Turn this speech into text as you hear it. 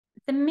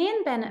The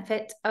main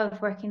benefit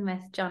of working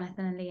with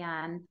Jonathan and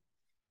Lian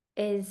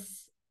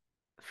is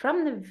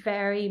from the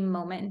very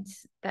moment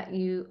that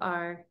you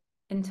are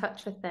in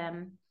touch with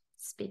them,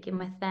 speaking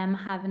with them,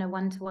 having a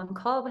one-to-one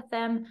call with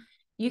them,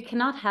 you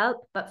cannot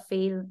help but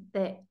feel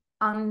the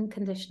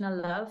unconditional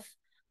love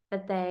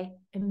that they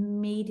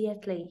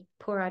immediately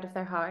pour out of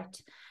their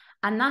heart.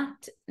 And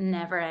that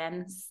never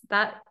ends.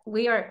 That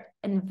we are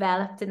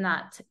enveloped in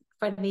that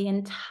for the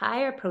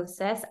entire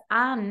process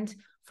and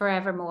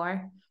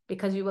forevermore,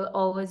 because you will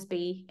always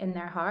be in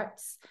their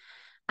hearts.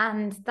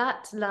 And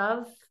that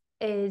love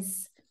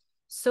is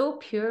so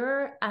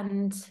pure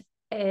and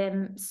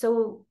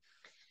so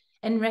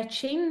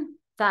enriching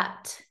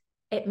that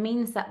it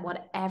means that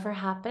whatever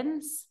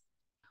happens,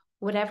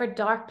 whatever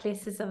dark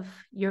places of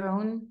your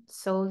own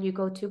soul you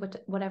go to,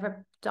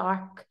 whatever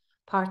dark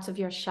parts of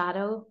your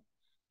shadow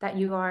that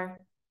you are,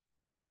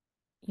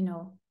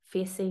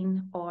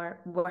 facing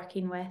or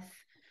working with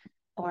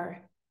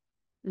or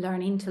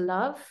learning to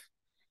love,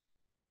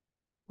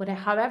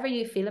 however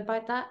you feel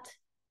about that,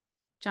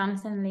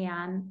 Jonathan and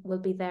Lian will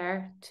be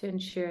there to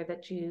ensure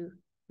that you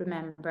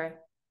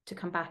remember to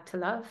come back to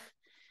love.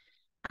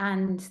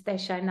 And they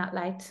shine that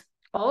light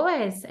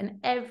always in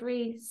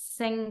every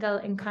single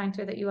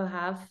encounter that you will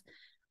have.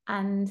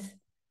 And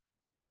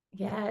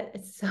yeah,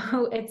 it's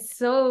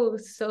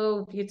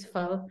so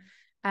beautiful.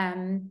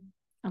 And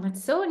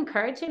it's so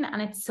encouraging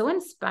and it's so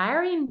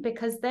inspiring,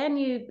 because then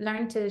you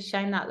learn to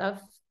shine that love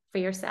for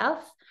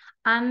yourself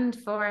and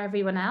for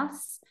everyone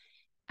else.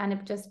 And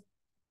it just,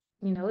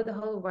 the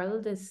whole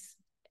world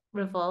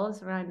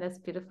revolves around this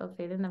beautiful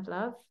feeling of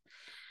love.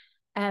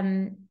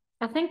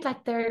 I think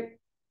like they're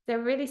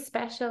really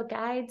special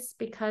guides,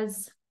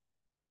 because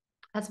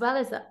as well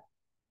as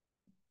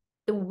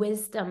the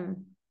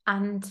wisdom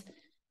and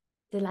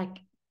the like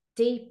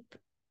deep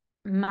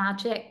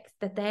magic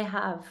that they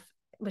have,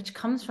 which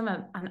comes from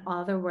an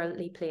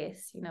otherworldly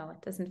place,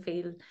 it doesn't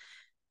feel,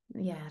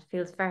 it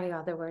feels very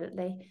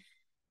otherworldly.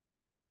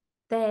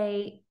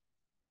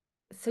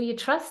 So you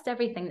trust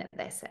everything that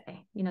they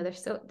say,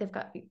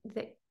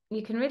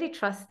 you can really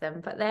trust them,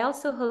 but they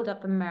also hold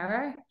up a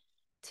mirror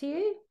to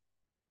you,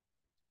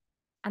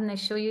 and they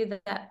show you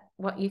that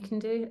what you can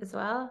do as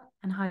well,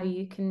 and how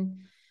you can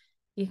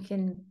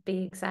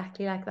be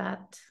exactly like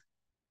that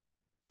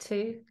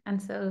too. And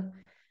so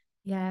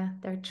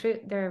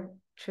they're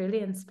truly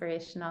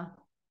inspirational.